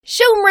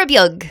Siomra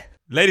Beag.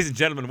 Ladies and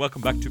gentlemen,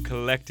 welcome back to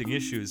Collecting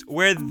Issues,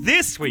 where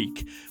this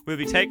week we'll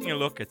be taking a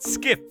look at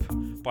Skip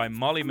by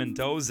Molly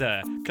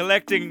Mendoza,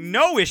 collecting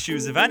no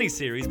issues of any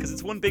series because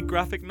it's one big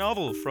graphic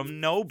novel from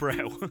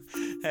Nobrow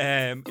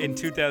in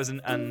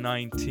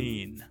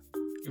 2019.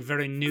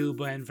 Very new,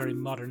 Ben, very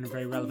modern and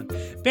very relevant.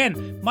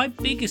 Ben, my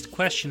biggest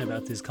question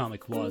about this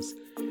comic was,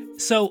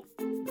 so,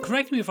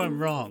 correct me if I'm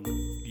wrong,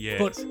 Yes.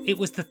 but it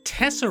was the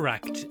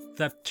Tesseract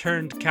that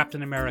turned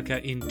Captain America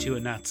into a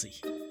Nazi.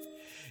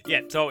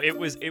 Yeah, so it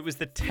was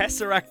the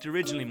Tesseract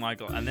originally,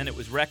 Michael, and then it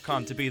was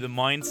retconned to be the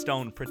Mind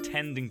Stone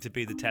pretending to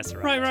be the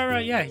Tesseract.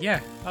 Right, yeah,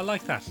 I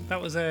like that. That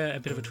was a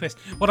bit of a twist.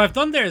 What I've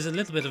done there is a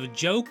little bit of a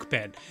joke,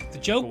 Ben. The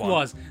joke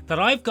was that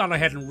I've gone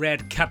ahead and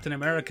read Captain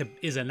America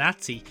is a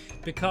Nazi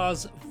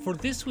because for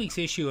this week's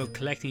issue of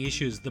Collecting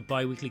Issues, the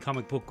bi-weekly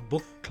comic book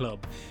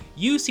club,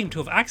 you seem to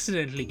have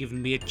accidentally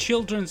given me a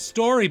children's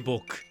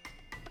storybook.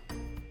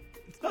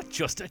 Not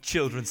just a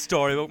children's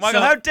storybook,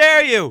 Michael, how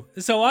dare you?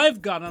 So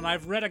I've gone and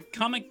I've read a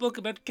comic book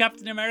about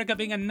Captain America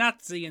being a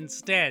Nazi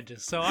instead.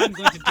 So I'm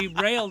going to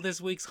derail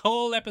this week's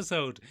whole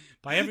episode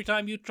by every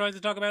time you try to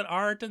talk about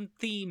art and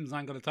themes,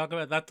 I'm going to talk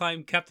about that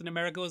time Captain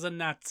America was a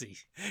Nazi.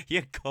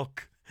 You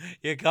cook.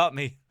 You got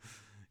me.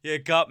 Yeah,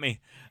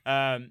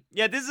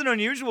 this is an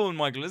unusual one,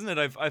 Michael, isn't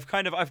it? I've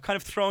kind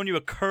of thrown you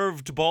a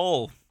curved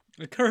ball.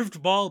 A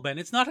curved ball, Ben.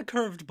 It's not a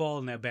curved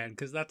ball now, Ben,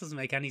 because that doesn't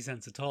make any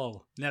sense at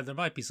all. Now, there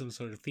might be some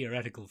sort of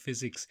theoretical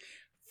physics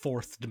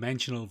fourth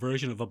dimensional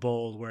version of a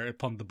ball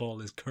whereupon the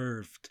ball is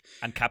curved.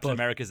 And Captain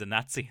America is a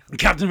Nazi.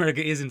 Captain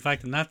America is in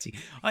fact a Nazi.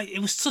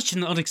 It was such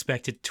an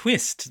unexpected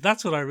twist.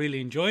 That's what I really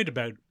enjoyed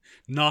about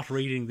not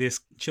reading this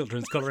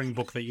children's colouring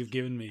book that you've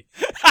given me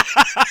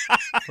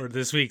for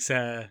this week's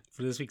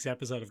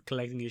episode of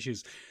Collecting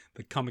Issues,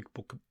 the comic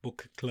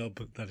book club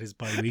that is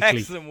bi-weekly.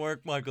 Excellent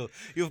work, Michael.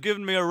 You've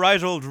given me a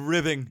right old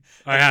ribbing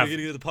I at the have.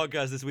 beginning of the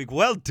podcast this week.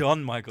 Well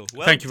done, Michael.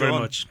 Thank you very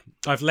much.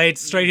 I've laid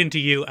straight into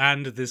you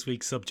and this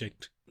week's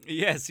subject.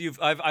 Yes,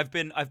 I've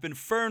been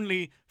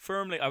firmly.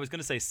 I was going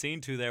to say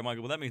seen to there,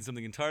 Michael, but that means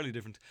something entirely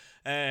different.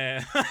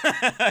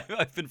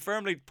 I've been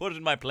firmly put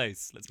in my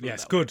place. Let's put it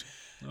that way. Good.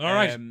 All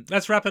right,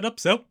 let's wrap it up.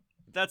 So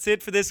that's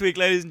it for this week,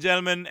 ladies and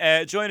gentlemen.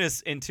 Join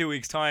us in 2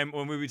 weeks' time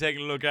when we'll be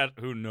taking a look at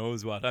who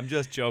knows what. I'm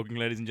just joking,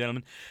 ladies and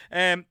gentlemen.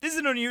 This is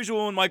an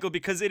unusual one, Michael,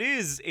 because it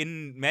is,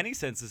 in many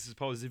senses, I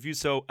suppose,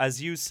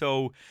 as you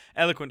so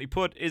eloquently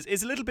put,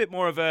 is a little bit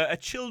more of a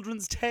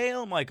children's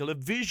tale, Michael, a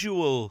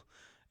visual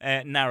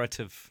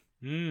narrative.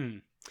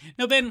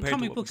 Now, Ben,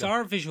 comic books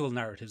are visual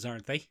narratives,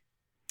 aren't they?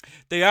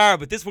 They are,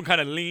 but this one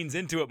kind of leans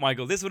into it,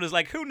 Michael. This one is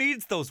like, who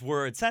needs those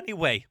words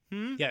anyway?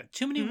 Yeah,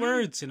 too many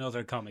words in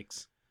other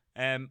comics.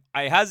 I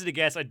hazard a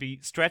guess I'd be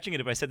stretching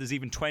it if I said there's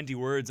even 20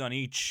 words on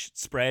each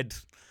spread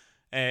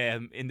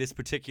in this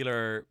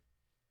particular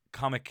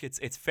comic.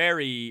 It's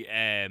very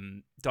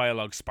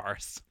dialogue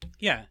sparse.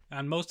 Yeah,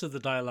 and most of the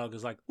dialogue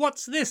is like,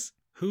 what's this?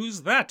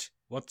 Who's that?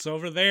 What's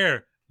over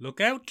there?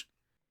 Look out.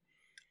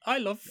 I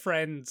love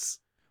Friends.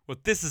 Well,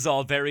 this is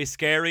all very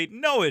scary.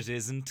 No, it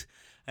isn't.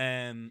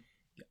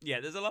 Yeah,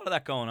 there's a lot of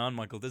that going on,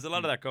 Michael. There's a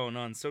lot of that going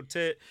on. So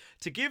to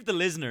give the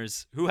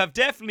listeners who have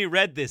definitely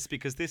read this,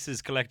 because this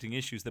is Collecting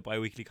Issues, the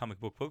bi-weekly comic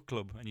book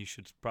club, and you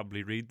should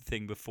probably read the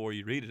thing before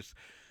you read it,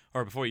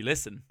 or before you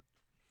listen.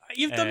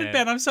 You've done it,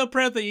 Ben. I'm so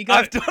proud that you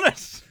got it. I've done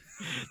it.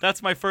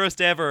 That's my first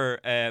ever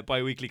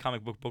bi-weekly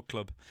comic book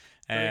club.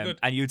 Very good.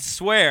 And you'd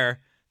swear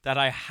that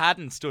I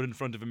hadn't stood in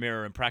front of a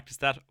mirror and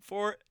practiced that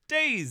for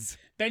days.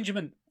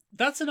 Benjamin,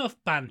 that's enough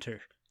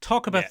banter.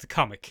 Talk about the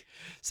comic.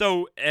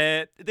 So,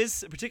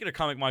 this particular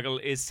comic, Michael,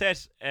 is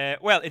set...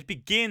 it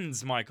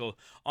begins, Michael,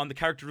 on the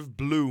character of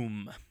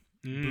Bloom.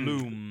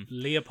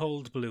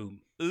 Leopold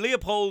Bloom.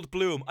 Leopold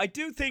Bloom. I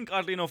do think,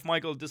 oddly enough,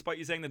 Michael, despite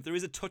you saying that, there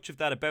is a touch of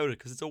that about it,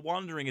 because it's a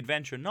wandering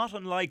adventure, not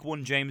unlike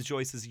one James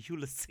Joyce's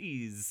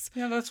Ulysses.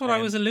 Yeah, that's what I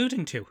was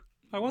alluding to.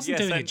 I wasn't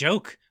doing a I'm-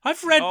 joke.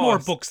 I've read more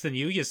books than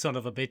you son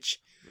of a bitch.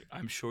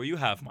 I'm sure you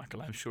have,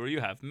 Michael. I'm sure you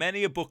have.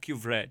 Many a book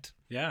you've read.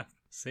 Yeah,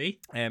 see?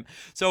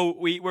 So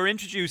we were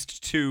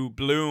introduced to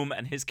Bloom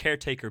and his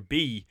caretaker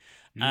B,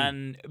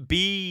 and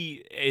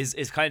B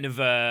is kind of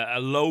a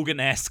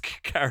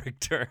Logan-esque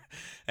character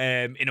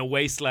in a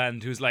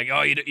wasteland who's like,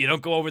 oh, you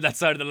don't go over that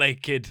side of the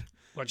lake, kid.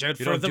 Watch out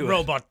You for don't the do it.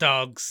 robot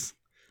dogs.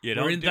 You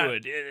don't do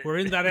it. We're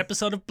in that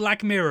episode of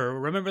Black Mirror.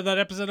 Remember that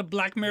episode of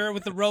Black Mirror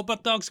with the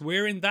robot dogs?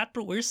 We're in that,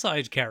 but we're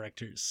side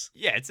characters.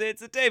 Yeah, it's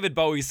a David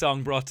Bowie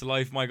song brought to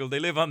life, Michael. They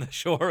live on the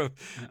shore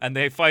and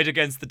they fight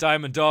against the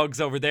Diamond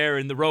Dogs over there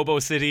in the Robo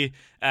City,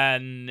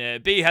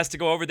 and B has to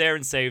go over there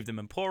and save them,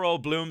 and poor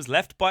old Bloom's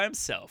left by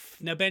himself.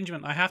 Now,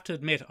 Benjamin, I have to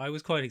admit, I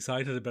was quite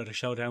excited about a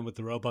showdown with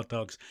the robot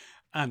dogs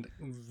and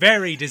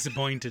very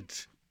disappointed.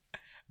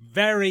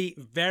 Very,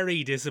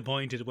 very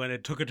disappointed when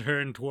it took a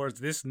turn towards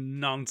this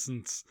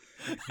nonsense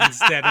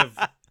instead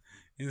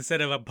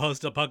of a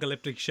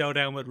post-apocalyptic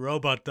showdown with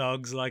robot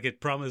dogs like it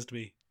promised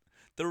me.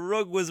 The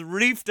rug was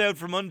reefed out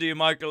from under you,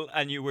 Michael,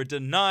 and you were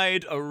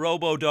denied a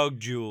Robo-Dog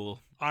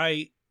duel.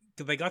 I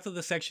they got to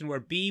the section where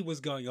B was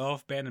going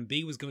off, Ben, and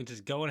B was going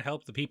to go and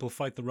help the people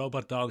fight the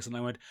robot dogs, and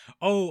I went,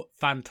 oh,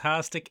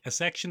 fantastic, a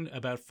section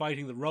about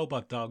fighting the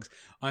robot dogs.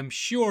 I'm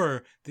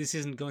sure this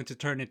isn't going to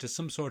turn into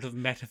some sort of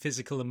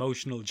metaphysical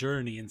emotional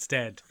journey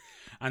instead.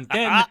 And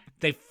then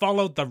they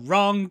followed the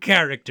wrong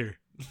character.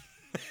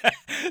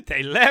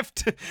 They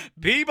left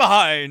B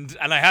behind,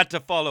 and I had to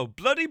follow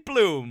bloody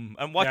Bloom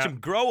and watch him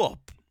grow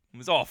up. It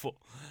was awful.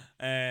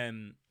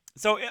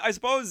 So I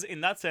suppose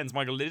in that sense,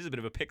 Michael, it is a bit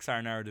of a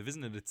Pixar narrative,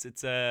 isn't it?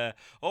 It's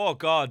oh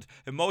God,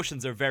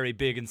 emotions are very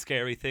big and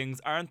scary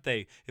things, aren't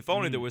they? If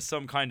only there was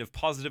some kind of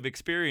positive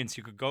experience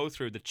you could go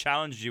through that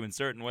challenged you in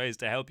certain ways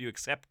to help you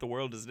accept the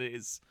world as it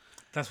is.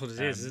 That's what it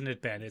is, isn't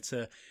it, Ben? It's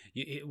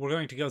we're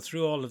going to go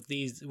through all of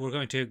these. We're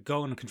going to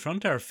go and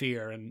confront our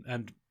fear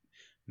and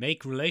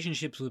make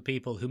relationships with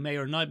people who may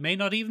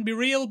not even be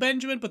real,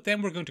 Benjamin. But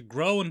then we're going to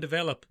grow and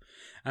develop,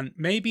 and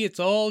maybe it's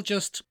all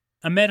just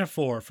a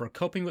metaphor for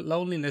coping with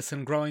loneliness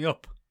and growing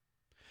up.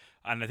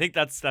 And I think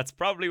that's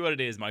probably what it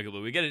is, Michael,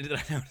 but we get into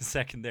that now in a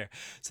second there.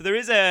 So there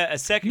is a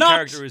second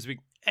character as we...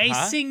 a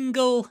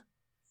single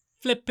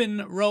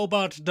flippin'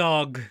 robot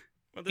dog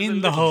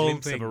in the whole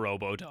glimpse of a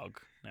robo-dog.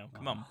 Now,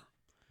 come on.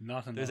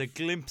 Not enough. There's a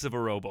glimpse of a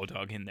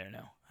robo-dog in there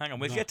now. Hang on,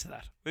 we'll get to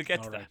that. We'll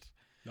get to that.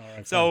 All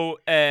right, so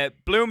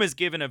Bloom is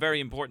given a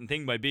very important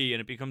thing by B, and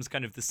it becomes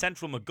kind of the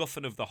central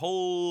MacGuffin of the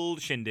whole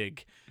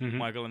shindig,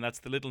 Michael, and that's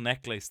the little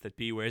necklace that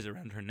B wears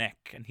around her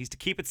neck, and he's to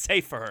keep it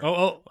safe for her.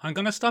 Oh, I'm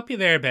going to stop you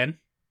there, Ben.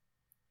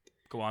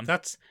 Go on.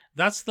 That's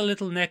the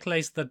little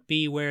necklace that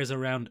B wears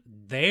around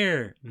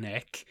their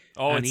neck.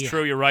 Oh, it's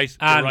true. You're right.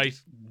 You're right.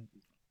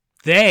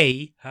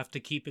 They have to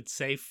keep it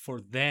safe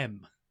for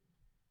them.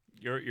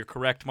 You're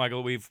correct,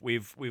 Michael. We've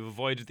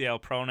avoided the L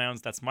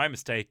pronouns. That's my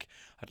mistake.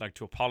 I'd like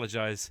to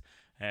apologize.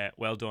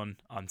 Well done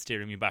on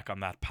steering me back on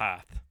that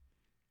path.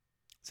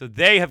 So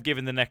they have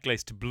given the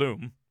necklace to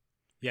Bloom.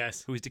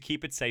 Yes. Who is to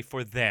keep it safe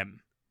for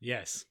them.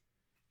 Yes.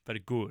 Very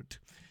good.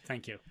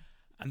 Thank you.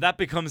 And that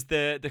becomes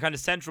the kind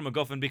of central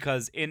MacGuffin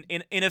because in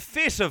a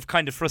fit of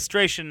kind of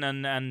frustration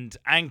and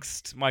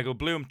angst, Michael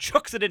Bloom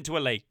chucks it into a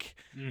lake.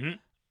 Mm-hmm.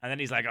 And then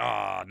he's like,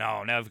 oh,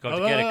 no, now I've got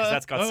to get it because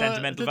that's got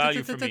sentimental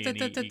value for me.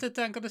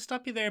 I'm going to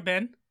stop you there,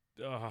 Ben.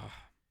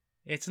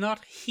 It's not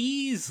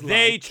he's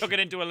They chuck it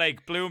into a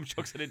lake. Bloom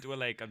chucks it into a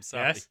lake. I'm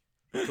sorry. Yes.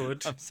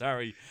 Good. I'm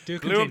sorry. Do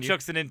Bloom continue.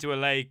 chucks it into a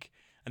lake,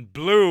 and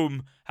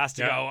Bloom has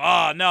to go,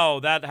 oh, no,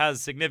 that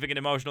has significant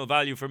emotional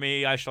value for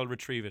me. I shall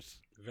retrieve it.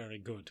 Very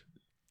good.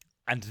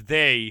 And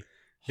they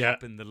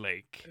hop in the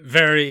lake.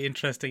 Very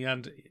interesting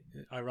and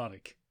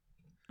ironic.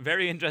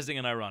 Very interesting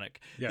and ironic.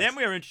 Yes. Then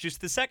we are introduced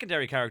to the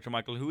secondary character,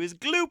 Michael, who is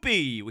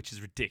Gloopy, which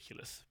is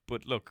ridiculous.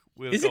 But look,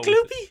 is it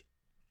Gloopy?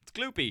 It's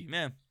Gloopy,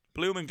 man.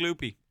 Bloom and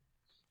Gloopy.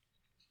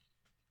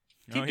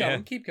 Keep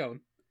going.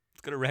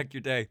 It's going to wreck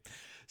your day.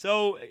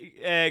 So,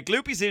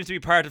 Gloopy seems to be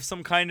part of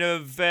some kind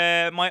of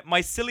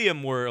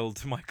mycelium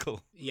world,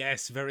 Michael.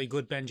 Yes, very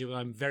good, Benjamin.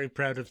 I'm very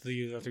proud of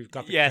you that we've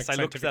got the Yes, I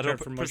looked that up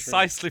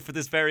precisely for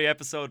this very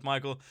episode,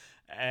 Michael.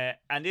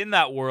 And in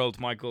that world,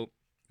 Michael,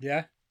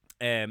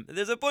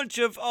 there's a bunch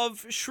of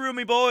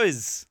shroomy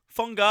boys,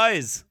 fun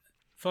guys.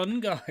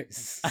 Fun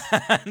guys.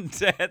 And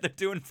they're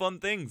doing fun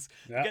things.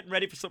 They're getting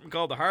ready for something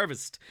called the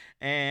harvest.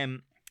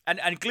 And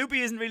Gloopy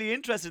isn't really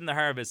interested in the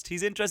harvest.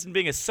 He's interested in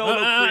being a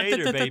solo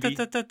creator, baby.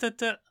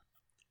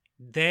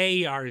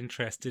 They are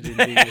interested in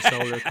being a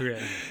solo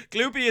creator.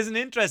 Gloopy isn't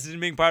interested in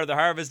being part of the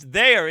harvest.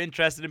 They are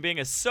interested in being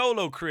a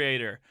solo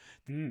creator.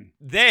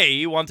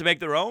 They want to make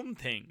their own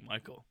thing,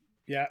 Michael.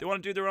 Yeah. They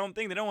want to do their own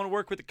thing. They don't want to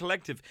work with the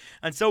collective.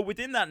 And so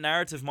within that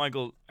narrative,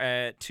 Michael,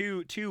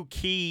 two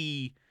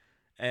key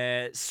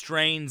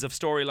strains of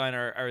storyline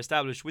are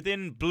established.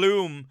 Within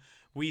Bloom,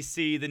 we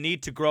see the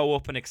need to grow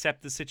up and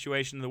accept the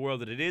situation in the world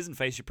that it is and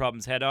face your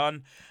problems head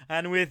on.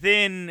 And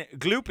within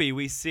Gloopy,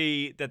 we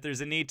see that there's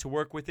a need to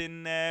work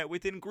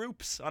within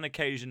groups on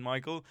occasion,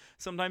 Michael.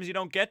 Sometimes you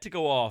don't get to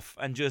go off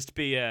and just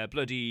be a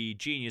bloody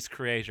genius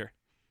creator.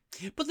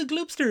 But the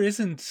Gloopster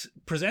isn't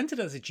presented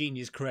as a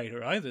genius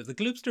creator either. The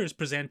Gloopster is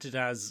presented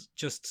as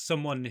just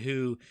someone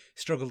who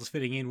struggles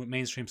fitting in with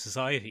mainstream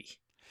society.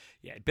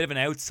 Yeah, a bit of an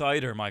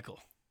outsider, Michael.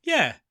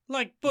 Yeah,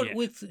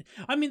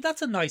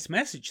 that's a nice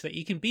message that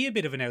you can be a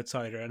bit of an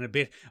outsider and a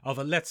bit of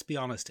let's be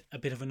honest, a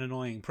bit of an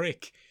annoying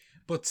prick,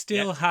 but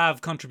still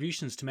have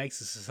contributions to make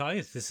to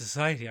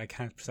society. I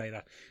can't say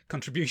that.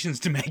 Contributions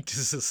to make to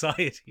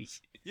society.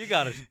 You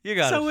got it.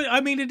 So,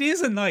 it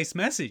is a nice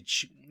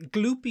message.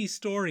 Gloopy's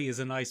story is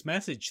a nice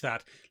message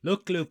that,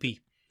 look, Gloopy,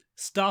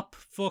 stop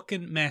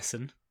fucking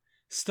messing.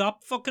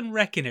 Stop fucking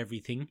wrecking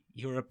everything.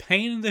 You're a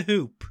pain in the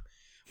hoop.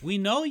 We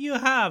know you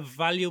have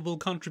valuable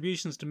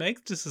contributions to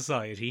make to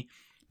society,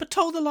 but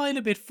toe the line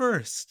a bit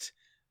first,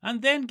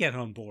 and then get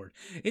on board.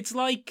 It's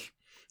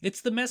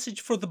the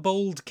message for the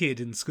bold kid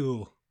in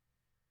school.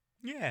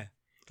 Yeah.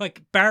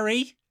 Like,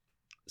 Barry,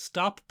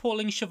 stop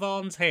pulling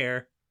Siobhan's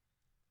hair,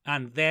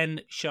 and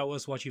then show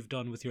us what you've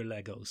done with your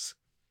Legos.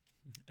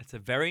 It's a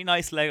very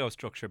nice Lego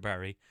structure,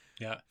 Barry.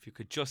 Yeah. If you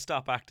could just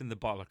stop acting the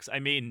bollocks. I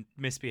mean,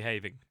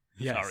 misbehaving.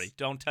 Yes. Sorry.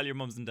 Don't tell your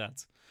mums and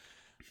dads.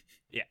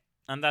 Yeah.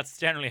 And that's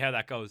generally how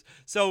that goes.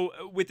 So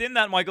within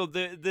that, Michael,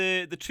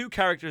 the two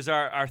characters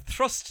are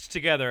thrust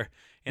together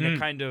in a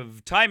kind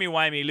of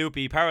timey-wimey,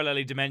 loopy,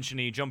 parallelly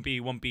dimensiony, jumpy,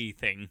 wumpy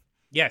thing.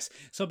 Yes.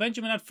 So,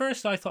 Benjamin, at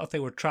first I thought they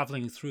were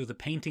travelling through the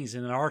paintings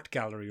in an art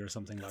gallery or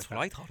something like that. That's what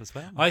I thought as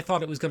well. I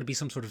thought it was going to be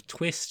some sort of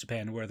twist,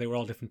 Ben, where they were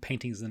all different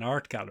paintings in an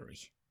art gallery.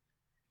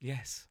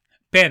 Yes.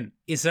 Ben,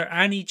 is there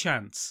any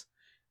chance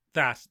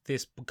that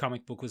this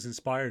comic book was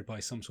inspired by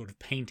some sort of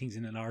paintings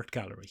in an art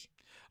gallery?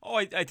 Oh,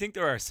 I think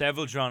there are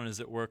several genres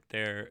at work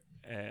there,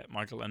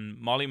 Michael. And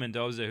Molly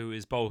Mendoza, who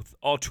is both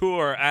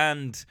auteur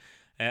and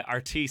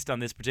artiste on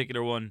this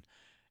particular one,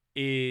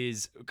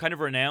 is kind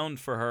of renowned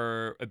for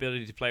her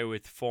ability to play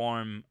with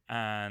form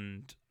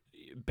and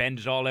bend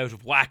it all out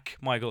of whack,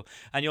 Michael.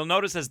 And you'll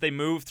notice as they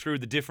move through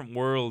the different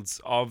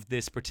worlds of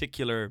this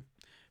particular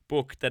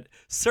book that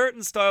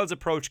certain styles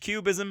approach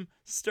cubism,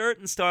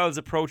 certain styles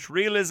approach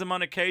realism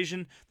on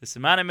occasion. There's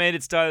some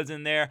animated styles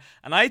in there.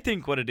 And I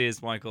think what it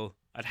is, Michael,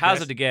 I'd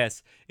hazard a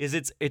guess, is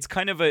it's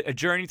kind of a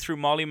journey through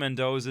Molly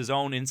Mendoza's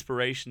own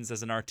inspirations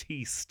as an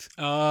artiste.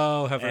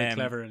 Oh, how very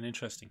clever and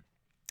interesting.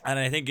 And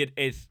I think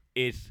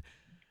it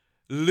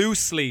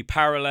loosely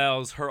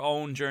parallels her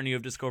own journey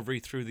of discovery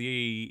through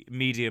the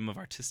medium of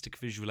artistic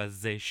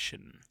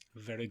visualization.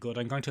 Very good.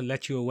 I'm going to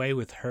let you away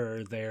with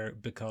her there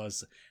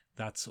because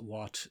that's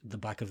what the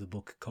back of the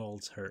book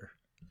calls her.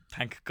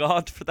 Thank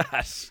God for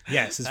that.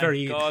 Yes, it's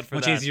very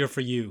much easier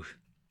for you.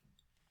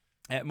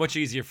 Much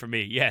easier for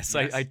me, yes.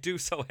 I do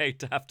so hate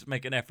to have to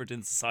make an effort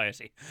in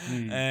society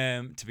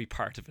to be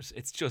part of it.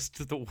 It's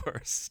just the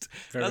worst.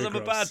 Because I'm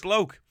a bad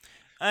bloke.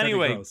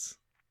 Anyway,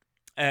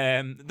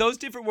 those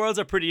different worlds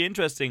are pretty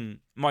interesting,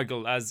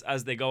 Michael,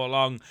 as they go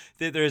along.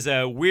 There's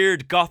a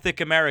weird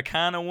gothic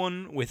Americana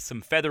one with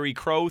some feathery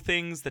crow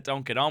things that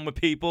don't get on with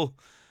people.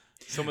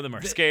 Some of them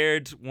are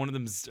scared. One of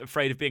them's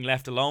afraid of being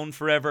left alone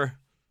forever.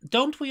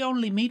 Don't we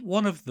only meet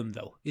one of them,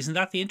 though? Isn't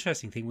that the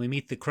interesting thing? We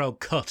meet the crow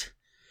Cut.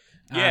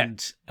 Yeah.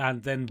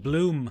 And then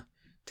Bloom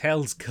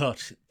tells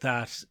Cut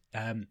that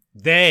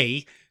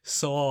they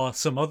saw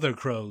some other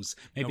crows.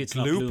 Maybe it's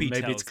not Bloom,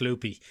 maybe it's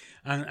Gloopy.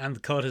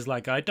 And Cut is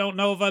like, I don't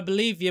know if I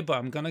believe you, but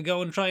I'm going to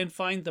go and try and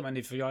find them. And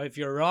if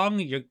you're wrong,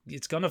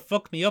 it's going to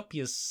fuck me up,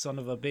 you son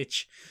of a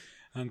bitch.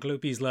 And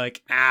Gloopy's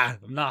like,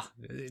 I'm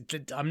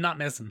not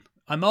messing.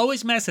 I'm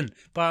always messing,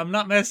 but I'm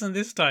not messing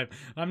this time.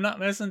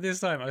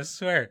 I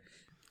swear.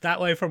 That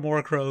way for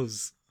more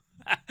crows.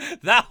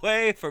 That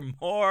way for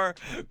more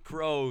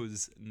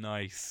crows.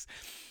 Nice.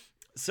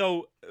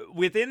 So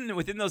within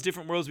those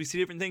different worlds, we see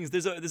different things.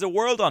 There's a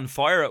world on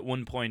fire at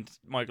one point,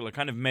 Michael, a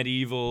kind of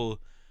medieval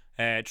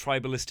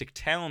tribalistic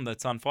town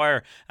that's on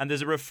fire, and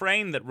there's a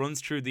refrain that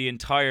runs through the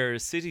entire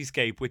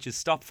cityscape, which is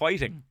 "Stop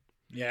fighting."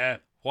 Yeah.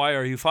 Why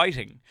are you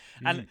fighting?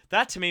 And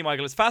that to me,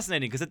 Michael, is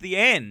fascinating because at the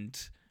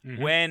end,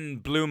 when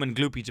Bloom and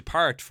Gloopy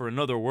depart for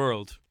another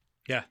world,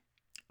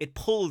 it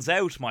pulls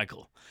out,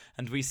 Michael,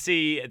 and we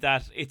see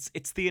that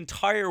it's the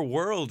entire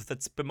world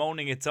that's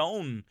bemoaning its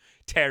own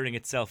tearing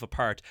itself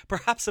apart.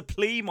 Perhaps a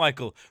plea,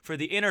 Michael, for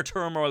the inner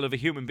turmoil of a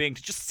human being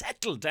to just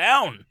settle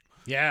down.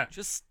 Yeah.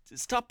 Just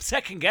stop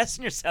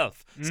second-guessing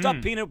yourself.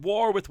 Stop being at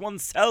war with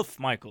oneself,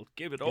 Michael.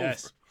 Give it over.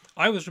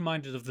 I was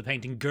reminded of the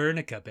painting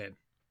Guernica, Ben.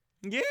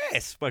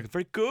 Yes, Michael,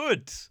 very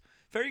good.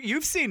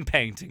 You've seen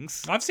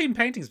paintings. I've seen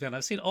paintings, Ben.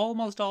 I've seen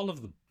almost all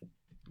of them.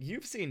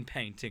 You've seen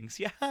paintings.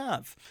 You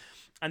have.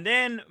 And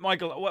then,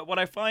 Michael, what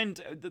I find,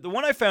 the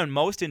one I found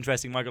most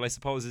interesting, Michael, I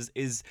suppose,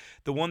 is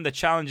the one that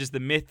challenges the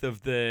myth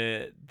of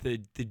the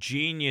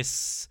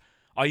genius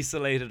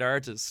isolated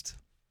artist.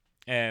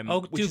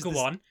 Do go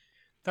on.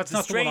 That's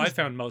not the one I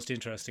found most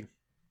interesting.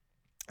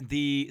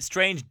 The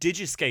strange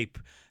digiscape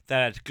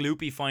that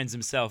Gloopy finds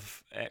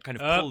himself kind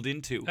of pulled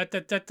into.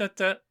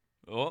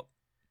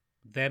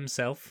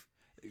 Themself.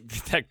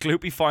 That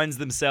Gloopy finds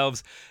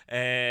themselves.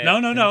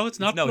 No, it's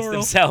not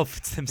plural. It's themselves.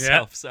 It's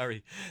themselves.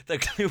 Sorry,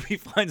 that Gloopy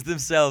finds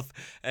themselves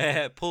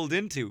pulled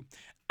into,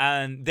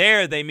 and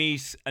there they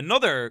meet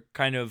another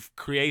kind of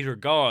creator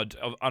god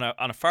on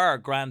a far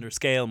grander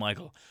scale,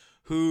 Michael,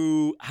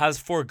 who has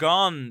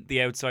foregone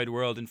the outside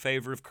world in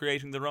favor of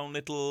creating their own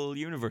little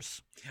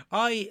universe.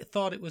 I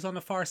thought it was on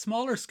a far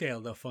smaller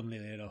scale, though. Funnily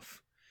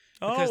enough.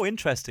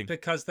 Interesting.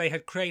 Because they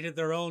had created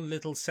their own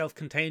little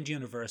self-contained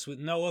universe with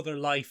no other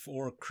life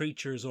or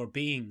creatures or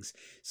beings.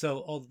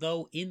 So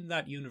although in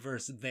that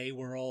universe they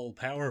were all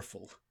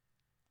powerful,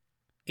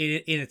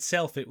 in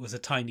itself it was a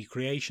tiny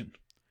creation.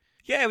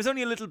 Yeah, it was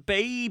only a little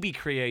baby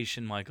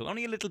creation, Michael.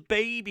 Only a little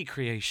baby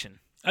creation.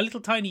 A little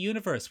tiny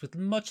universe with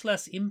much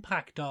less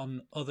impact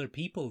on other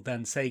people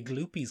than, say,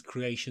 Gloopy's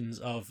creations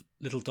of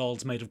little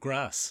dolls made of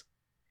grass.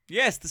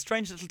 Yes, the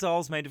strange little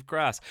dolls made of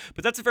grass.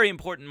 But that's a very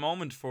important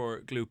moment for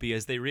Gloopy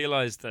as they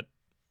realise that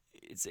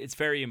it's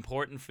very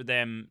important for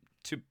them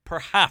to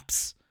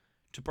perhaps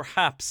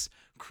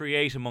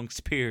create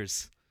amongst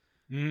peers.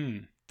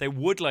 They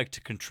would like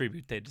to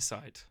contribute, they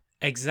decide.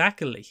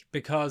 Exactly,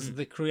 because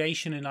the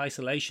creation in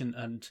isolation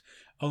and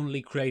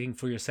only creating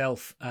for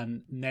yourself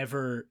and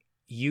never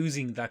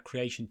using that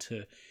creation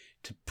to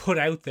put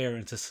out there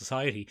into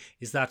society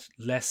is that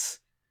less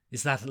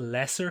Is that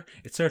lesser?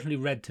 It's certainly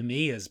read to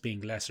me as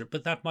being lesser,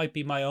 but that might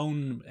be my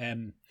own.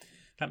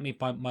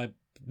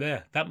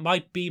 That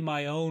might be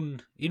my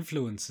own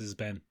influences,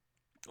 Ben.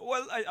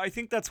 Well, I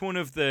think that's one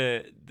of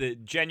the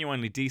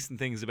genuinely decent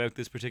things about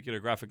this particular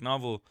graphic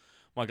novel,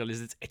 Michael,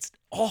 is it's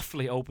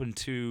awfully open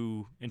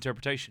to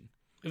interpretation.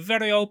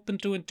 Very open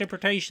to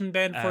interpretation,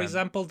 Ben. For Um,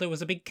 example, there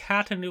was a big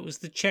cat and it was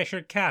the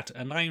Cheshire Cat,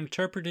 and I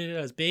interpreted it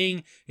as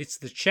being it's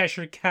the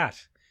Cheshire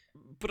Cat.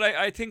 But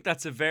I think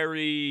that's a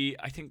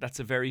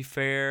very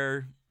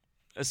fair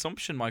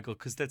assumption, Michael,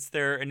 because that's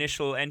their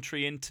initial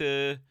entry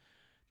into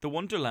the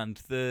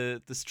Wonderland,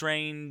 the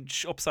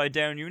strange upside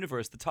down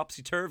universe, the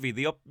topsy turvy,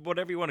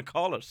 whatever you want to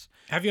call it.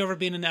 Have you ever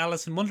been in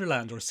Alice in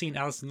Wonderland or seen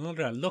Alice in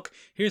Wonderland? Look,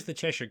 here's the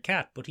Cheshire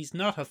Cat, but he's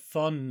not a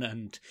fun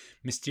and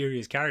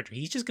mysterious character.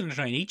 He's just going to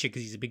try and eat you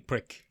because he's a big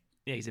prick.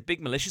 Yeah, he's a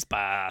big malicious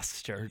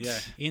bastard. Yeah,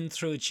 in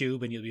through a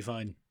tube and you'll be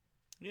fine.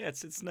 Yeah,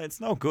 it's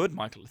no good,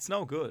 Michael. It's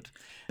no good.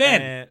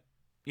 Ben,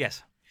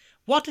 yes.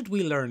 what did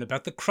we learn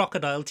about the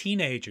crocodile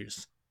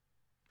teenagers?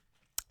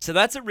 So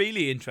that's a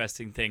really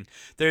interesting thing.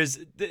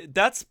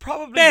 That's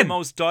probably Ben! the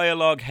most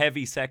dialogue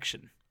heavy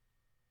section.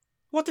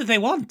 What did they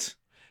want?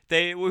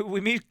 We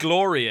meet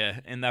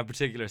Gloria in that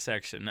particular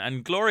section,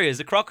 and Gloria is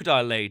a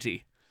crocodile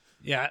lady.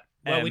 Yeah,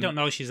 well, we Um, don't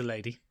know she's a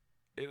lady.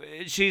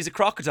 She's a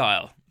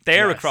crocodile.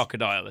 They're a Yes.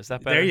 crocodile. Is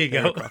that better? There you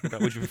They're go. a crocodile.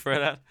 Would you prefer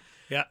that?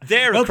 Yeah.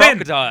 They're Well, a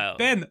crocodile.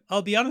 Ben,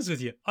 I'll be honest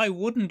with you. I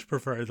wouldn't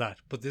prefer that,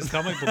 but this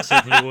comic book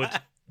certainly would.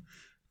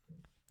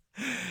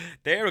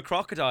 They're a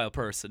crocodile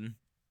person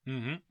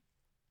Mm-hmm.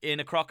 in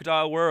a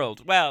crocodile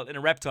world. Well, in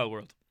a reptile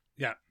world.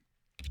 Yeah.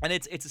 And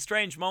it's a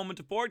strange moment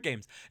of board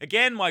games.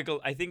 Again,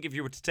 Michael, I think if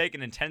you were to take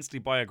an intensely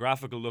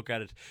biographical look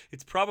at it,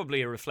 it's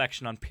probably a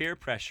reflection on peer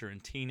pressure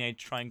and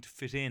teenage trying to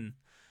fit in.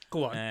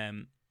 Go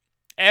on.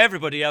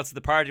 Everybody else at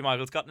the party,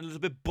 Michael, has gotten a little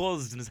bit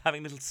buzzed and is having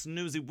a little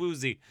snoozy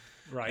woozy.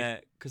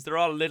 Right. Because they're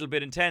all a little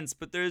bit intense,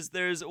 but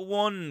there's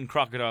one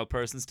crocodile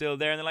person still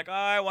there, and they're like, oh,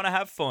 I want to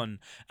have fun.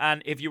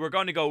 And if you were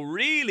going to go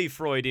really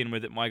Freudian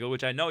with it, Michael,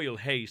 which I know you'll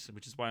hate,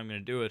 which is why I'm going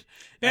to do it.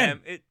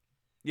 Ben.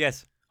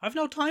 Yes. I've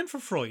no time for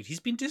Freud. He's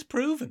been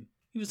disproven.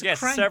 He was a Yes,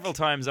 crank. several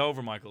times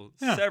over, Michael.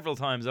 Yeah. Several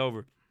times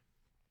over.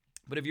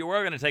 But if you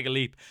were going to take a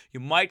leap, you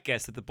might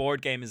guess that the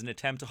board game is an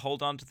attempt to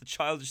hold on to the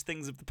childish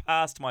things of the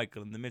past,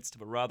 Michael, in the midst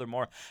of a rather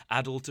more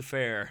adult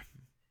affair.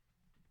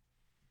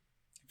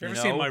 Have you ever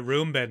You seen know? my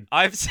room, Ben?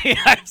 I've seen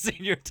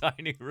your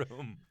tiny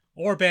room,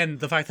 Or, Ben,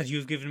 the fact that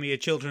you've given me a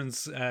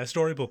children's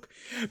storybook.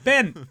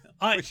 Ben,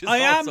 which is I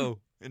am... also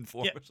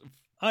informative.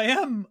 I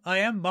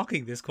am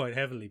mocking this quite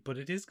heavily, but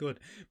it is good.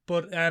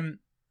 But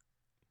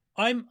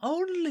I'm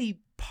only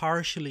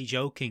partially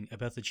joking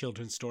about the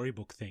children's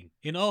storybook thing.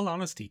 In all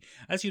honesty,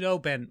 as you know,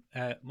 Ben,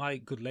 my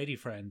good lady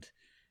friend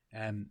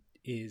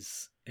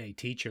is a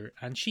teacher,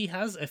 and she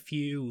has a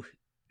few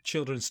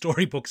children's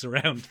storybooks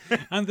around,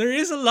 and there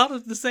is a lot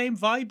of the same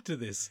vibe to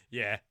this.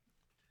 Yeah,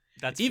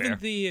 that's Even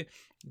fair.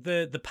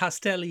 the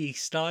pastel-y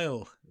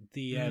style.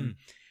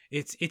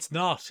 It's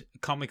not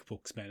comic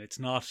books, Ben. It's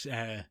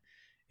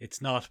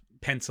not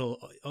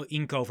pencil,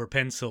 ink over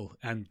pencil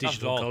and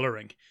digital all.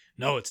 coloring.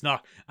 No, it's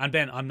not. And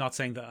Ben, I'm not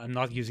saying that. I'm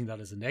not using that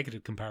as a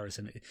negative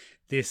comparison.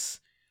 This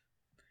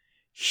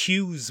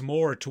hews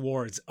more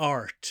towards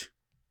art,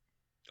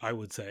 I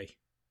would say.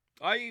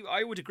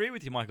 I would agree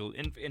with you, Michael.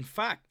 In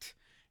fact,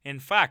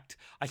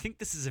 I think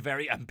this is a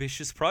very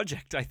ambitious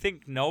project. I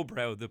think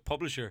Nobrow, the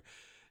publisher,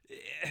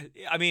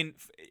 I mean,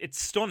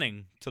 it's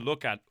stunning to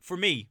look at. For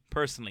me,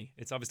 personally,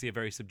 it's obviously a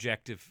very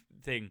subjective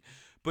thing,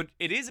 but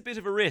it is a bit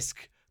of a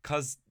risk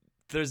because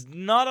there's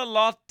not a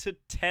lot to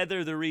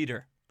tether the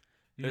reader.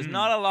 There's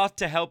not a lot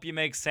to help you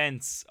make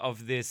sense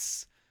of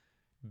this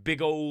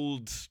big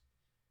old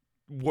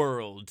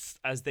world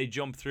as they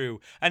jump through.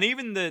 And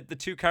even the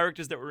two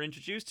characters that we're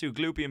introduced to,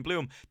 Gloopy and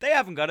Bloom, they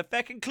haven't got a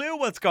feckin' clue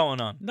what's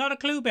going on. Not a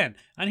clue, Ben.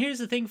 And here's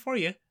the thing for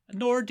you,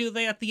 nor do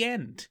they at the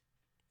end.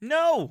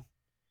 No.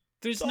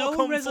 There's It's all no come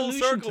full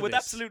resolution circle to with this.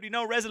 absolutely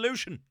no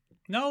resolution.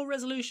 No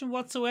resolution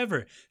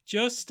whatsoever.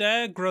 Just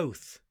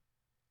growth.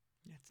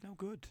 It's no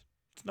good.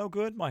 It's no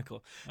good,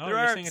 Michael. Oh, There you're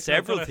are saying it's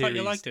several not good. I thought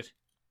you theories. liked it.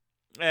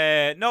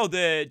 No,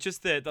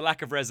 the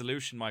lack of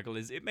resolution, Michael,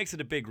 it makes it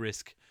a big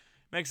risk.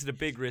 Makes it a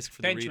big risk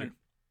for the Benjamin, reader.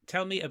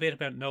 tell me a bit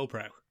about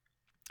Nobrow.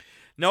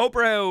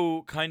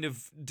 Nobrow kind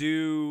of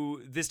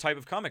do this type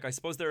of comic. I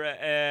suppose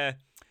they're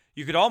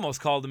you could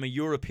almost call them a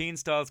European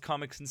styles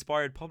comics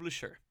inspired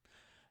publisher.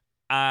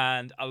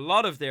 And a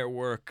lot of their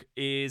work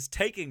is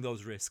taking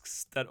those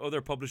risks that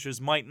other publishers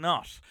might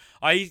not.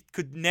 I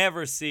could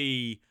never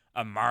see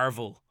a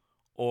Marvel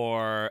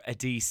or a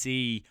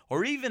DC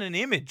or even an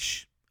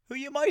Image, who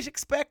you might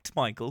expect,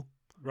 Michael,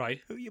 Right.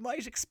 who you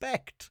might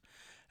expect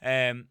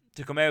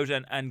to come out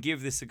and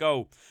give this a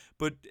go.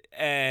 But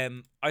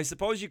I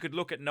suppose you could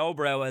look at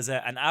Nobrow as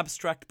an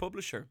abstract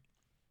publisher.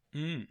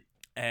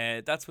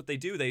 That's what they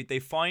do. They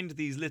find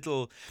these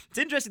little... It's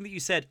interesting that you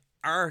said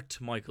art,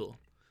 Michael.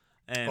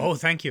 Oh,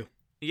 thank you.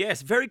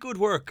 Yes, very good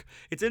work.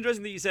 It's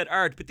interesting that you said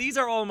art, but these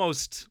are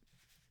almost...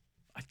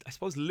 I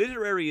suppose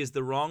literary is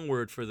the wrong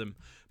word for them,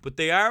 but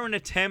they are an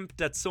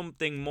attempt at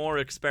something more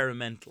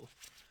experimental.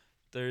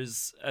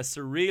 There's a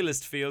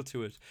surrealist feel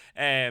to it.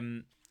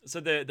 So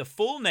the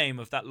full name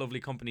of that lovely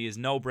company is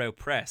No Brow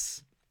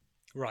Press.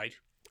 Right.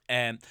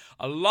 A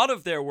lot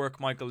of their work,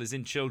 Michael, is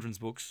in children's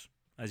books,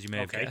 as you may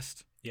have Okay.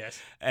 guessed.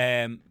 Yes.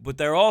 But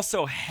they're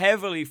also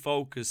heavily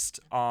focused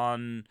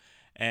on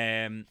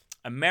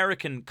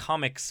American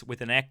comics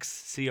with an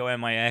X,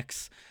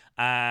 Comics,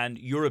 and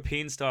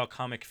European style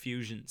comic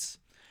fusions.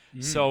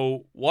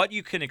 So what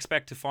you can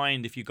expect to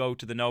find if you go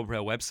to the No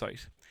Brow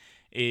website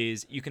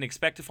is you can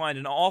expect to find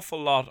an awful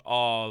lot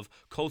of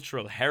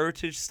cultural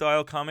heritage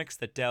style comics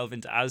that delve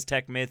into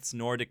Aztec myths,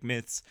 Nordic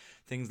myths,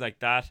 things like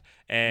that,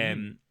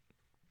 and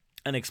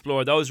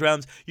explore those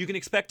realms. You can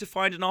expect to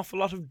find an awful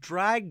lot of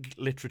drag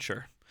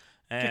literature,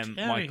 Get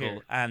outta Michael,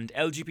 here. and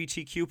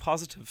LGBTQ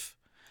positive.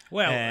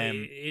 Well,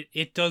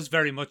 it does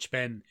very much,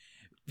 Ben.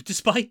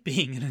 Despite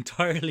being an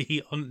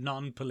entirely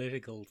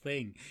non-political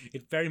thing,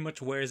 it very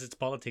much wears its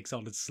politics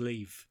on its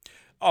sleeve.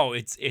 Oh,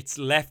 it's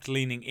left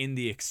leaning in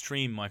the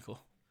extreme,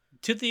 Michael.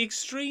 To the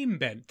extreme,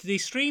 Ben. To the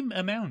extreme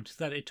amount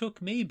that it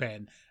took me,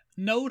 Ben,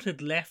 noted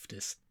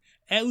leftists,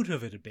 out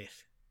of it a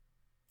bit.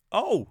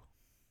 Oh,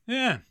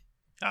 Yeah.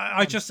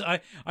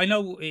 I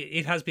know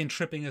it has been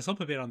tripping us up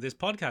a bit on this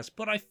podcast,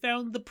 but I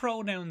found the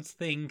pronouns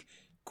thing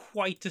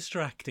quite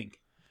distracting.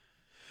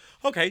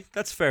 okay,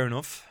 that's fair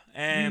enough.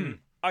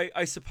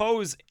 I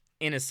suppose,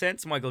 in a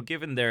sense, Michael,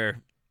 given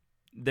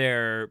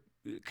their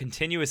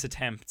continuous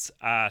attempts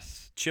at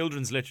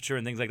children's literature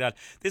and things like that,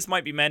 this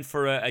might be meant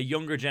for a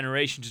younger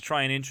generation to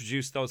try and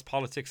introduce those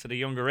politics at a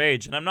younger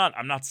age. And I'm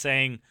not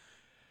saying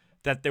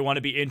that they want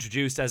to be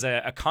introduced as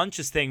a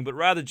conscious thing, but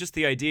rather just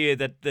the idea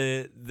that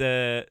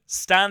the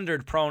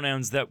standard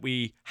pronouns that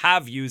we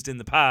have used in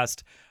the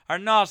past are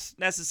not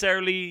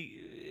necessarily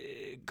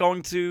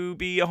going to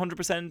be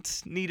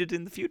 100% needed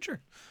in the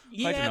future.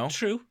 I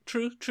don't know.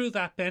 True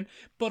that, Ben.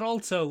 But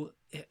also,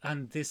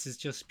 and this is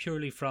just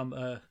purely from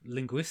a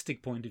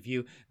linguistic point of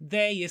view,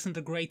 they isn't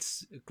a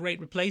great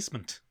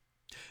replacement.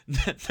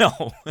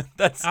 No,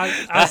 that's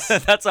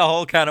that's a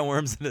whole can of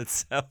worms in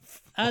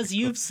itself. As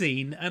you've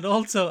seen, and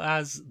also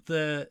as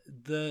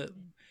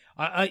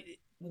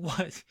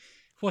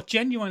what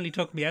genuinely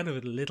took me out of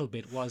it a little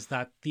bit was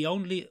that the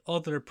only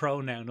other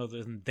pronoun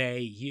other than they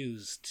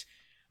used,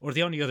 or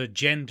the only other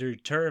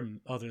gendered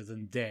term other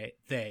than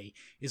they,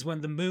 is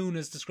when the moon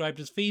is described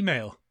as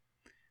female.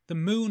 The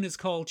moon is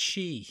called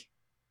she.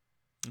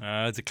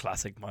 It's a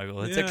classic,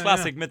 Michael. It's Yeah, a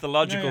classic yeah.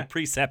 mythological Yeah.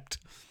 precept.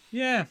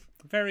 Yeah,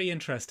 very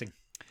interesting.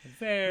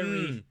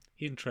 Very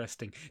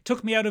interesting.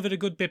 Took me out of it a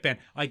good bit, Ben.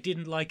 I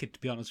didn't like it, to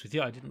be honest with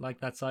you. I didn't like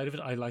that side of it.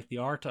 I like the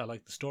art. I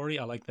like the story.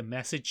 I like the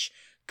message.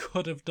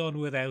 Could have done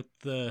without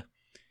the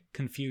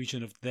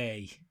confusion of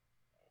they.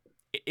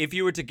 If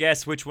you were to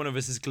guess which one of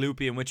us is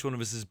Gloopy and which one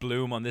of us is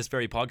Bloom on this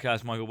very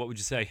podcast, Michael, what would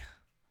you say?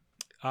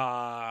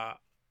 I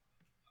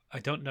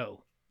don't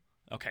know.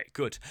 Okay,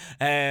 good.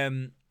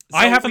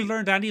 I haven't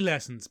learned any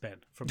lessons, Ben.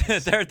 From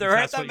this, there if aren't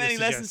that's that what you're many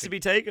lessons to suggesting. be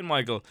taken,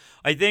 Michael.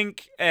 I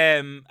think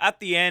at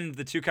the end,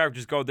 the two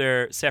characters go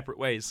their separate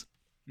ways.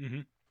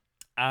 Mhm.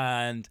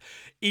 And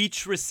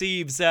each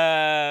receives,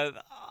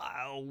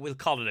 we'll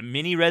call it a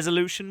mini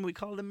resolution. We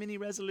call it a mini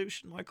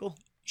resolution, Michael.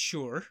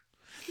 Sure.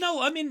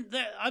 No, I mean,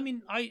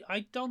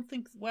 I don't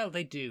think. Well,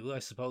 they do. I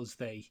suppose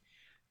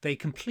they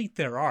complete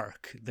their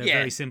arc. Their Yeah.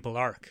 very simple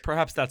arc.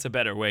 Perhaps that's a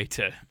better way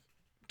to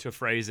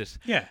phrase it.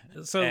 Yeah.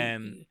 So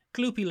Um,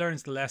 Gloopy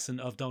learns the lesson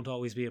of don't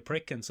always be a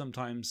prick, and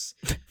sometimes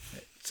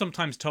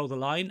toe the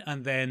line,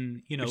 and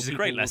then Which is a people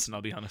great will- lesson,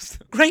 I'll be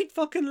honest. Great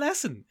fucking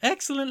lesson.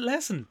 Excellent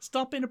lesson.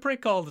 Stop being a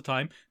prick all the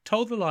time,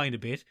 toe the line a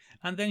bit,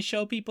 and then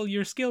show people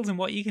your skills and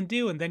what you can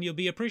do, and then you'll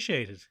be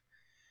appreciated.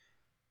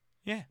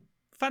 Yeah.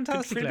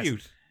 Fantastic lesson.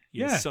 Contribute,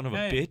 you Yeah, son of a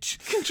yeah. bitch.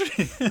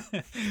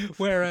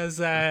 whereas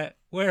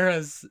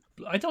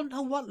I don't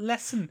know what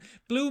lesson.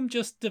 Bloom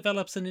just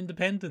develops an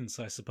independence,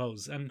 I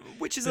suppose, and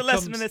Which is a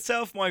lesson in becomes-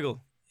 itself,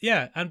 Michael.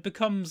 yeah, and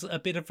becomes a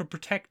bit of a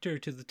protector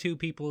to the two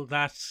people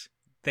that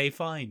they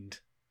find.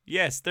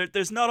 Yes,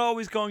 there's not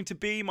always going to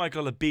be,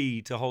 Michael, a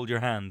bee to hold your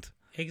hand.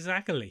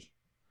 Exactly.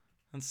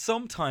 And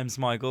sometimes,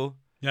 Michael,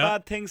 Yeah.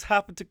 bad things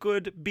happen to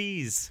good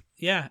bees.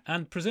 Yeah,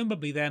 and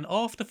presumably then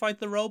off to fight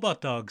the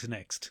robot dogs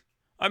next.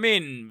 I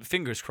mean,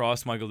 fingers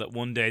crossed, Michael, that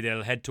one day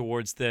they'll head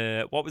towards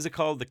the, what was it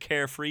called? The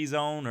carefree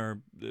zone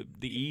or the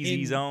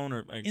easy In- zone?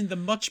 Or In the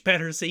much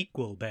better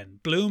sequel, Ben.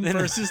 Bloom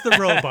versus the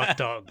robot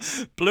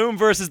dogs. Bloom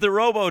versus the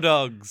Robo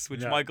Dogs,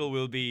 which Yeah. Michael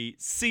will be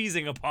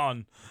seizing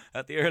upon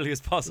at the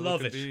earliest possible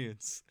Love it.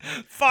 convenience.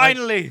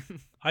 Finally!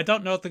 I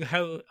don't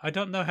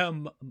know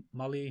how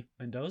Molly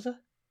Mendoza?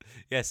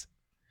 Yes.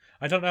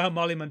 I don't know how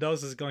Molly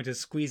Mendoza is going to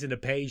squeeze in a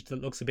page that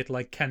looks a bit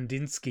like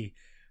Kandinsky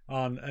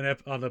on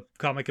a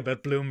comic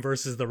about Bloom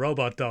versus the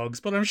robot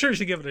dogs, but I'm sure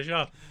she'll give it a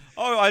shot.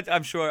 Oh,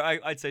 I'm sure.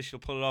 I'd say she'll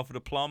pull it off with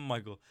aplomb,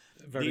 Michael.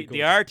 Very good.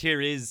 The art here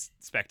is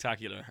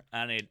spectacular,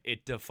 and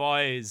it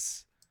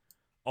defies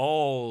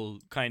all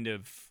kind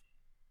of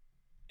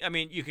I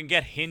mean, you can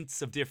get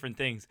hints of different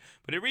things,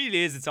 but it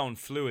really is its own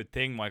fluid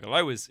thing, Michael.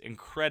 I was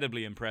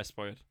incredibly impressed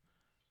by it.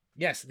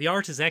 Yes, the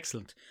art is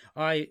excellent.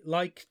 I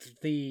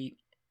liked the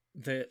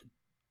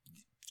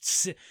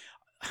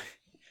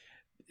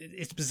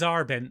it's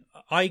bizarre, Ben.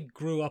 I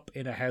grew up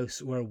in a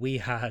house where we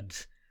had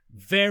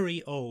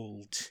very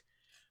old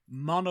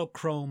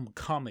monochrome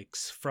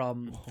comics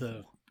from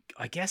the,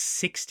 I guess,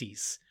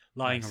 60s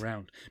lying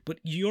around. But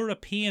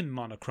European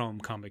monochrome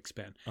comics,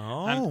 Ben.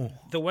 Oh. And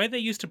the way they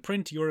used to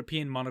print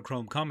European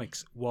monochrome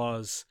comics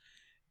was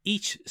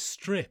each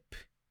strip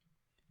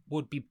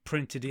would be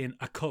printed in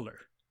a colour.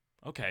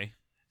 Okay.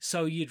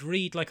 So you'd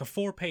read like a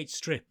 4-page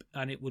strip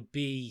and it would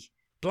be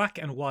black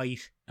and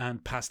white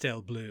and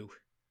pastel blue.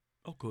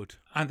 Oh, good.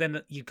 And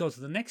then you'd go to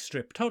the next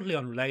strip, totally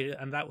unrelated,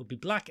 and that would be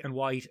black and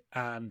white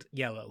and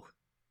yellow.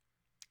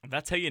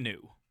 That's how you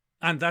knew.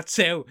 And that's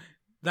how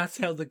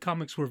the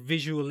comics were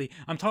visually.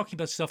 I'm talking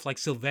about stuff like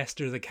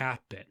Sylvester the Cat,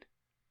 Ben.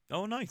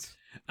 Oh, nice.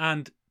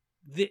 And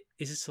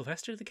is it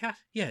Sylvester the Cat?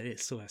 Yeah, it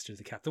is Sylvester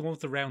the Cat, the one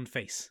with the round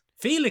face.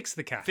 Felix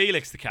the Cat.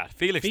 Felix the Cat.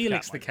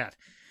 Felix the Cat.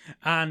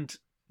 And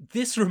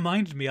this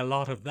reminded me a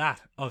lot of that,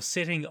 of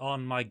sitting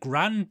on my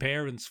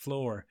grandparents'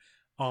 floor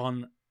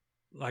on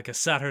like a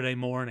Saturday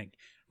morning,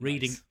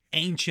 reading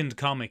ancient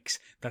comics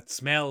that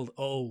smelled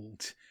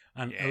old.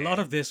 And a lot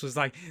of this was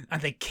like,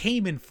 and they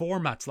came in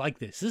formats like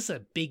this. This is a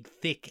big,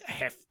 thick,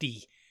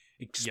 hefty,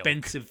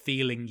 expensive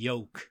feeling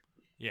yoke.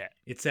 Yeah.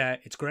 It's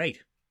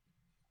great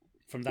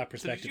from that So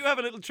perspective. did you have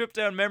a little trip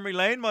down memory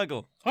lane,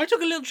 Michael? I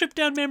took a little trip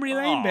down memory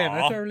lane, Ben.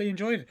 I Aw. thoroughly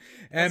enjoyed it.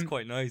 That's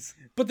quite nice.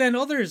 But then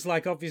others,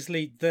 like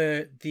obviously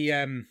the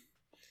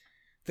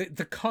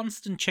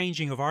constant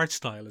changing of art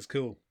style is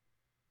cool.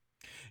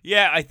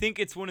 Yeah, I think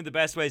it's one of the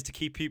best ways to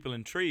keep people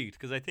intrigued,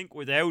 because I think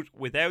without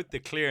the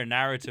clear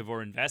narrative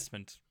or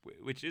investment,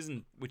 which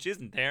isn't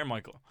there,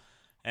 Michael,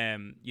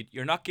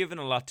 you're not given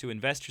a lot to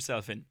invest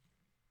yourself in.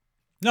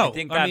 No,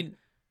 I mean,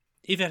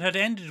 if it had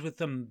ended with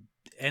them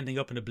ending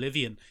up in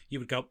oblivion, you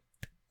would go,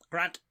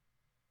 Grant.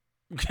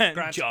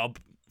 Job.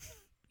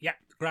 Yeah,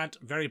 Grant,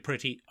 very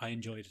pretty. I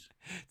enjoyed it.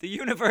 The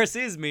universe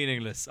is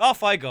meaningless.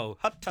 Off I go.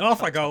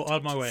 Off I go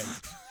on my way.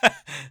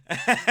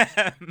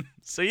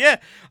 So yeah,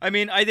 I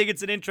mean, I think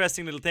it's an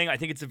interesting little thing. I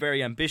think it's a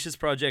very ambitious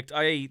project.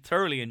 I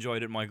thoroughly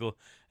enjoyed it, Michael,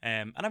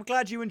 and I'm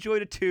glad you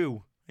enjoyed it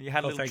too. And you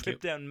had a little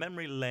trip down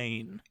memory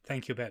lane.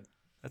 Thank you, Ben.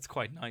 That's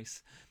quite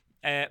nice.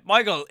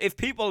 Michael, if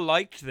people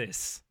liked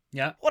this,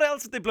 what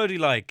else did they bloody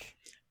like?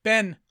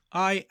 Ben,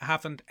 I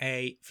haven't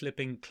a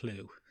flipping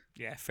clue.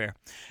 Yeah, fair.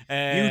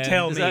 You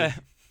tell me.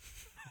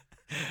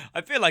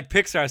 I feel like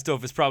Pixar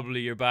stuff is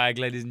probably your bag,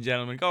 ladies and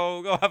gentlemen.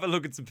 Go have a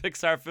look at some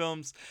Pixar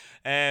films.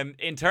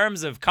 In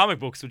terms of comic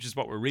books, which is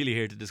what we're really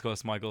here to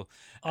discuss, Michael.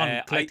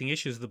 On collecting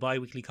issues of the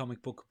bi-weekly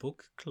comic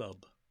book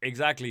club.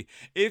 Exactly.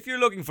 If you're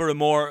looking for a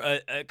more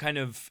kind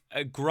of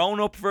a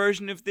grown-up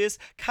version of this,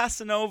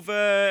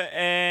 Casanova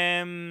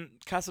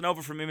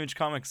from Image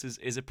Comics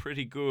is a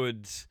pretty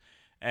good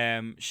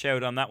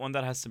shout on that one.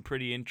 That has some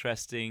pretty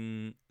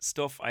interesting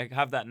stuff. I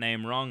have that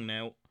name wrong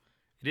now.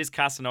 It is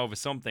Casanova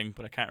something,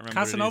 but I can't remember.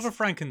 Casanova what it is.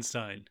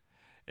 Frankenstein.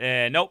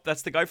 Nope,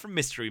 that's the guy from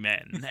Mystery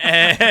Men.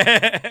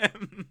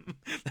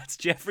 That's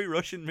Jeffrey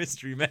Rush in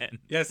Mystery Men.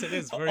 Yes, it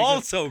is. Very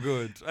also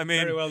good. I mean,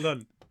 very well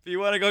done. If you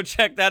want to go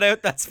check that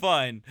out, that's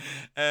fine.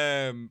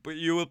 But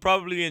you will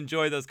probably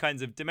enjoy those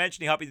kinds of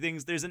dimensionally hoppy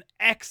things. There's an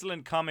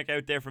excellent comic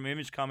out there from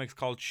Image Comics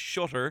called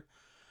Shutter.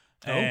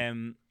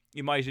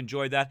 You might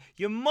enjoy that.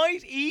 You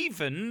might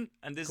even,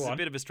 and this is a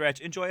bit of a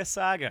stretch, enjoy a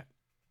saga.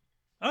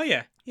 Oh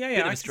yeah.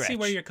 I can stretch. see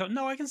where you're coming.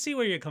 No, I can see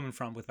where you're coming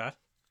from with that.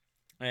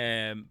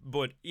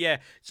 But yeah,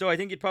 so I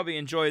think you'd probably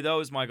enjoy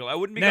those, Michael. I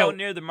wouldn't be going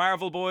near the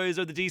Marvel boys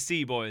or the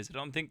DC boys. I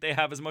don't think they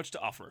have as much to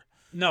offer.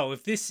 No,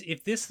 if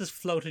this has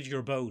floated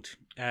your boat,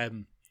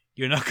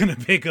 you're not going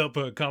to pick up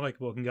a comic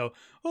book and go,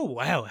 "Oh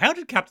wow, how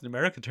did Captain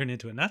America turn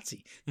into a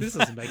Nazi? This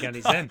doesn't make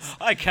any sense."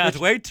 I can't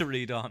wait to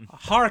read on.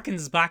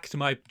 Harkens back to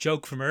my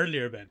joke from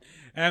earlier, Ben.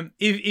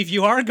 If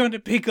you are going to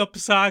pick up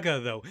Saga,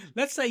 though,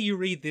 let's say you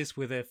read this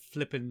with a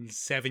flippin'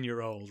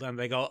 7-year-old and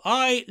they go,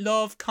 "I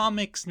love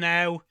comics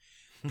now.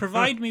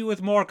 Provide me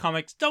with more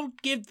comics. Don't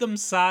give them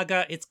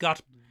Saga. It's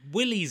got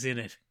willies in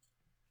it."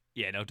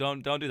 Yeah, no,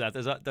 don't do that.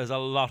 There's a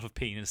lot of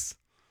penis.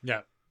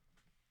 Yeah.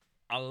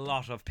 A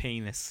lot of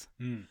penis.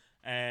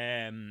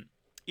 Yeah,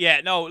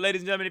 no,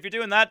 ladies and gentlemen, if you're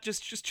doing that,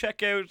 just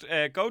check out,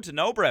 go to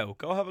Nobrow.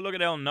 Go have a look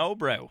at El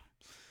Nobrow.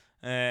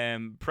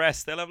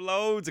 Press. They'll have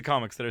loads of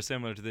comics that are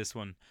similar to this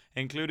one,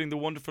 including the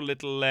wonderful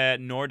little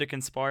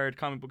Nordic-inspired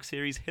comic book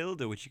series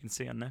Hilda, which you can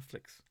see on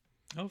Netflix.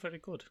 Oh, very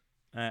good.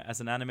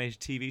 As an animated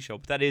TV show,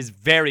 but that is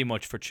very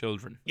much for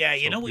children. Yeah,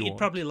 you know what you'd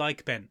probably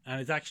like, Ben, and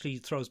it actually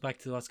throws back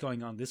to what's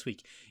going on this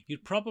week.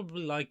 You'd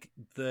probably like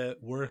the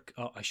work.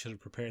 Oh, I should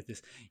have prepared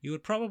this. You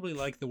would probably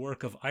like the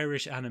work of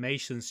Irish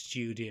Animation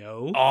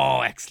Studio.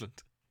 Oh,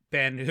 excellent.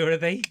 Ben, who are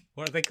they?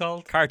 What are they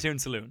called? Cartoon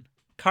Saloon.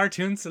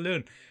 Cartoon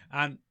Saloon,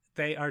 and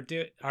they are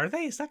Are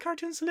they? Is that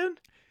Cartoon Saloon?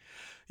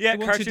 Yeah,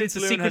 the Cartoon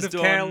Saloon has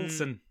done.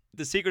 Kells and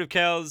The Secret of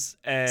Kells,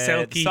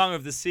 Selkie. Song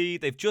of the Sea.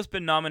 They've just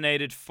been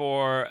nominated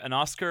for an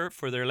Oscar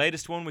for their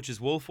latest one, which is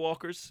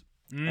Wolfwalkers,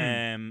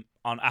 on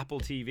Apple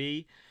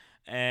TV.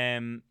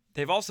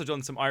 They've also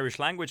done some Irish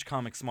language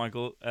comics,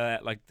 Michael,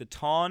 like The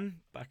Tawn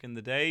back in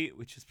the day,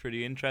 which is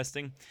pretty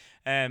interesting.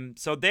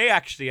 So they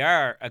actually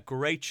are a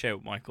great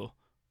shout, Michael.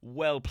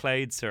 Well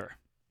played, sir.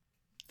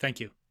 Thank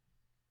you.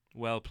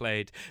 Well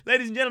played.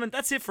 Ladies and gentlemen,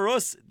 that's it for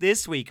us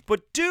this week.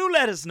 But do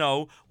let us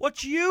know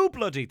what you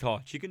bloody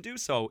thought. You can do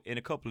so in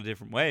a couple of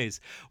different ways.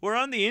 We're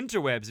on the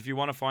interwebs if you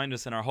want to find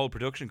us in our whole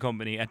production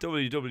company at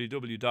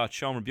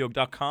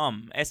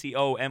www.seomrabeag.com.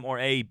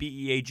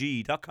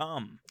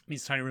 SEOMRABEAG.com.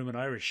 Means tiny room in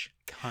Irish.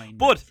 Kind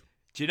But of.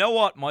 do you know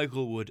what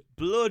Michael would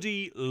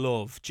bloody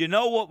love? Do you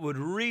know what would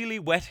really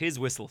wet his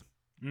whistle?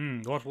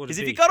 What would it Is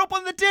be? if you got up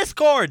on the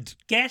Discord,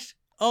 Get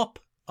up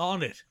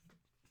on it.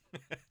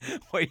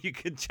 where you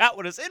can chat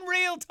with us in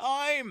real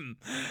time.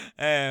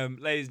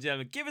 Ladies and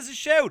gentlemen, give us a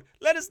shout.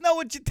 Let us know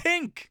what you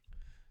think.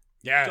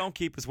 Yeah. Don't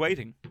keep us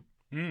waiting.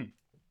 Have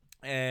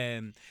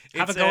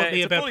It's a go at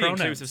me it's about a fully pronouns.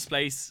 inclusive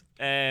space,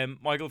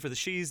 Michael, for the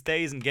she's,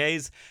 theys, and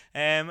gays.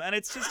 And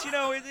it's just,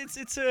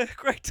 it's a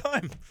great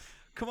time.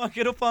 Come on,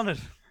 get up on it.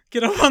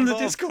 Get up on the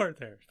Involved. Discord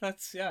there.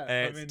 That's, yeah.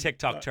 It's a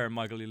TikTok term,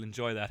 Michael. You'll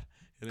enjoy that.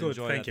 You'll Good,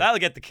 enjoy thank that. you. That'll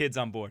get the kids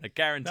on board. I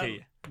guarantee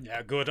you.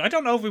 Yeah, good. I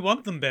don't know if we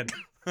want them, Ben.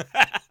 You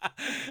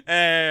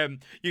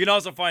can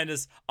also find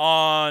us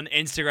on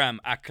Instagram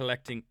at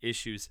Collecting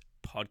Issues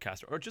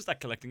Podcast, or just at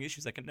Collecting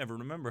Issues. I can never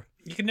remember.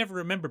 You can never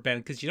remember, Ben,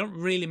 because you don't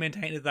really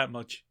maintain it that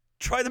much.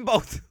 Try them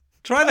both.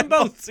 Try them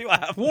both. See what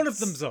happens. One of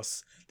them's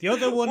us. The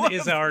other one One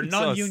is of our them's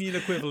us. non-union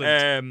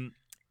equivalent.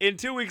 In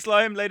 2 weeks'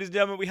 time, ladies and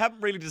gentlemen, we haven't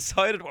really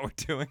decided what we're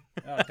doing.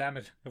 Oh, damn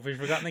it. Have we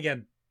forgotten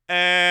again?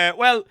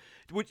 Well,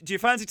 do you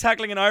fancy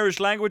tackling an Irish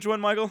language one,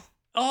 Michael?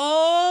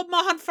 Oh,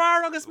 Mahan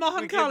Farragus,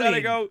 Mahan We give that a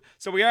Colleen. go.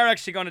 So we are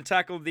actually going to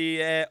tackle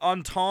the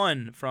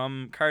Anton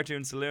from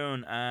Cartoon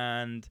Saloon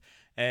and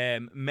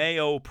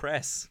Mayo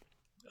Press.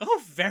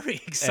 Oh, very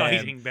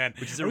exciting, Ben.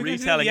 which is a Are we going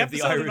to do retelling of the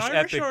episode in Irish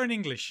Irish epic. or in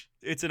English?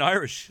 It's in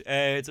Irish.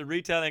 It's a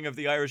retelling of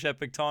the Irish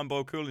epic Tom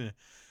Bo Coolin.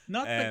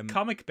 Not the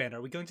comic, Ben.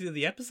 Are we going to do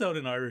the episode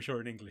in Irish or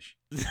in English?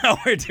 No,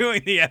 we're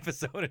doing the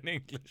episode in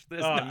English.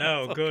 There's Oh, not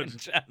no, a fucking good.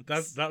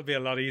 chance. That'll be a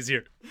lot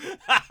easier.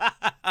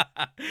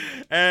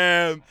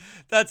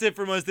 That's it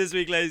from us this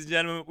week, ladies and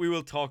gentlemen. We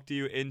will talk to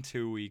you in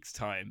 2 weeks'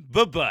 time.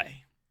 Bye-bye.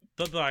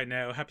 Bye-bye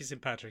now. Happy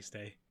St. Patrick's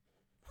Day.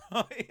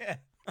 Oh, yeah.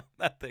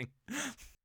 That thing.